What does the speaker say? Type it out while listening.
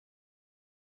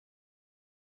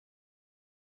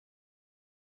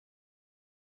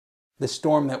The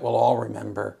storm that we'll all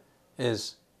remember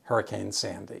is Hurricane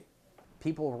Sandy.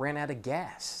 People ran out of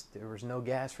gas. There was no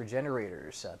gas for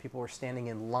generators. People were standing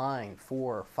in line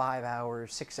 4, 5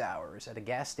 hours, 6 hours at a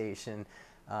gas station.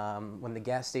 When the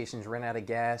gas stations ran out of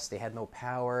gas, they had no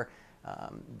power.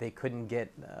 They couldn't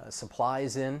get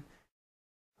supplies in.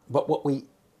 But what we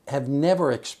have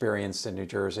never experienced in New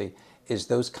Jersey is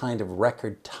those kind of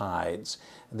record tides.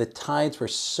 The tides were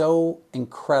so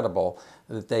incredible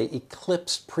that they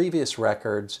eclipsed previous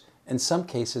records, in some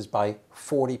cases by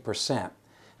 40%.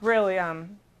 Really,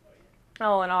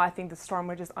 all in all, I think the storm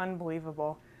was just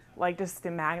unbelievable. Like, just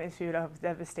the magnitude of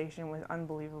devastation was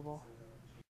unbelievable.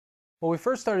 Well, we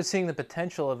first started seeing the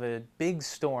potential of a big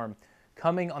storm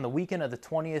coming on the weekend of the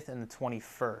 20th and the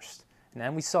 21st. And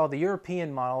then we saw the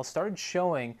European model started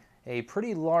showing a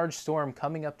pretty large storm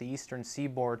coming up the eastern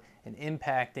seaboard and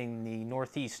impacting the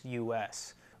northeast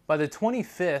U.S. By the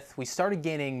 25th, we started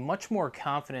gaining much more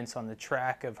confidence on the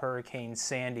track of Hurricane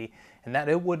Sandy and that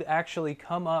it would actually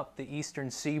come up the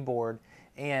eastern seaboard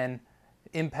and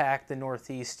impact the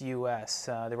northeast U.S.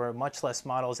 There were much less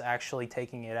models actually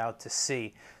taking it out to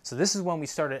sea. So this is when we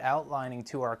started outlining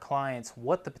to our clients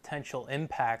what the potential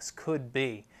impacts could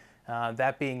be.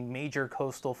 That being major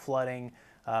coastal flooding,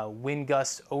 wind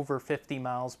gusts over 50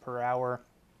 miles per hour,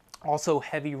 also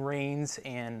heavy rains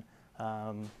and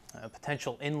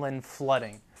potential inland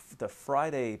flooding. The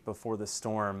Friday before the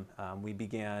storm, we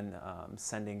began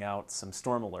sending out some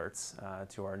storm alerts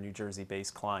to our New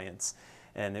Jersey-based clients.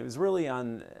 And it was really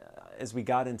as we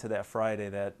got into that Friday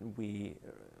that we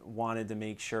wanted to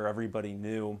make sure everybody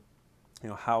knew,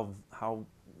 how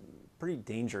pretty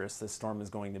dangerous this storm was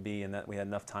going to be and that we had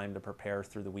enough time to prepare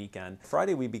through the weekend.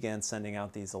 Friday we began sending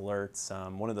out these alerts.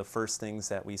 One of the first things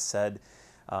that we said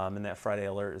in that Friday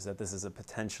alert is that this is a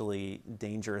potentially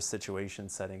dangerous situation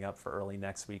setting up for early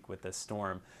next week with this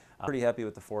storm. Pretty happy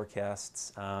with the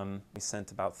forecasts. We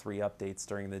sent about 3 updates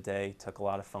during the day, took a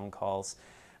lot of phone calls.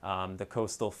 The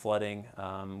coastal flooding,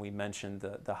 we mentioned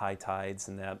the high tides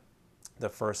and that the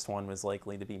first one was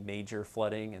likely to be major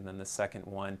flooding, and then the second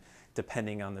one,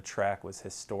 depending on the track, was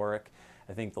historic.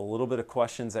 I think the little bit of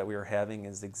questions that we were having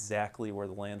is exactly where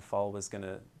the landfall was going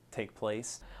to take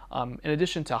place. In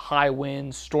addition to high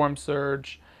winds, storm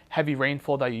surge, heavy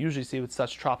rainfall that you usually see with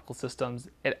such tropical systems,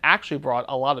 it actually brought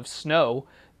a lot of snow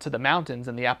to the mountains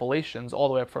and the Appalachians, all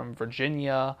the way up from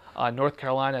Virginia, North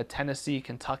Carolina, Tennessee,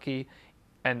 Kentucky,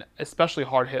 and especially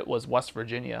hard hit was West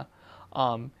Virginia.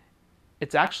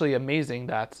 It's actually amazing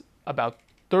that about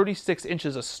 36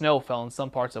 inches of snow fell in some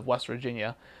parts of West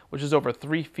Virginia, which is over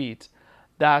 3 feet.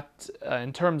 That,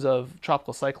 in terms of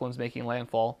tropical cyclones making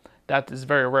landfall, that is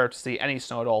very rare to see any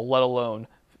snow at all, let alone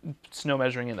snow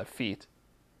measuring in the feet.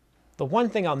 The one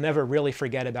thing I'll never really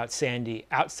forget about Sandy,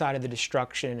 outside of the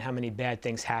destruction and how many bad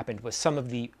things happened, was some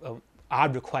of the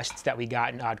odd requests that we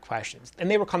got and odd questions. And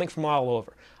they were coming from all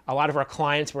over. A lot of our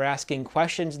clients were asking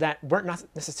questions that weren't not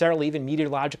necessarily even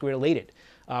meteorologically related.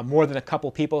 More than a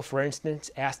couple people, for instance,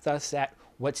 asked us at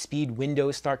what speed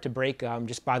windows start to break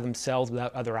just by themselves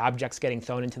without other objects getting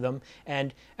thrown into them.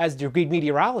 And as degreed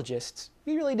meteorologists,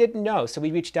 we really didn't know. So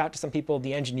we reached out to some people in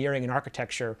the engineering and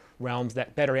architecture realms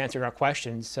that better answered our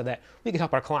questions so that we could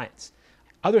help our clients.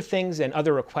 Other things and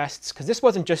other requests, because this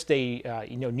wasn't just a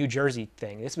New Jersey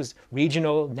thing. This was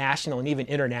regional, national, and even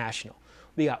international.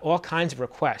 We got all kinds of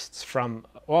requests from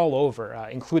all over,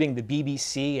 including the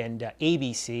BBC and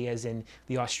ABC, as in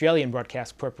the Australian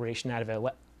Broadcast Corporation out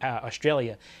of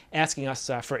Australia, asking us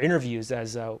for interviews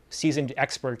as seasoned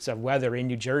experts of weather in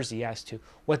New Jersey as to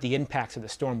what the impacts of the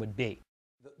storm would be.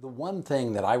 The one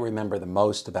thing that I remember the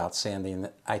most about Sandy, and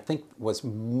that I think was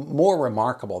more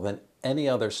remarkable than any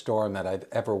other storm that I've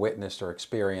ever witnessed or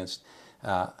experienced,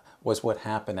 was what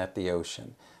happened at the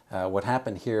ocean. What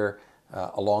happened here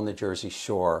along the Jersey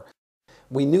shore.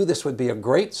 We knew this would be a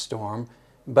great storm,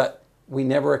 but we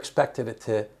never expected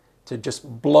it to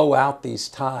just blow out these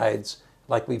tides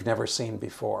like we've never seen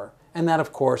before. And that,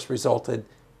 of course, resulted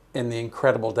in the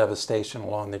incredible devastation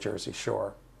along the Jersey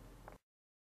shore.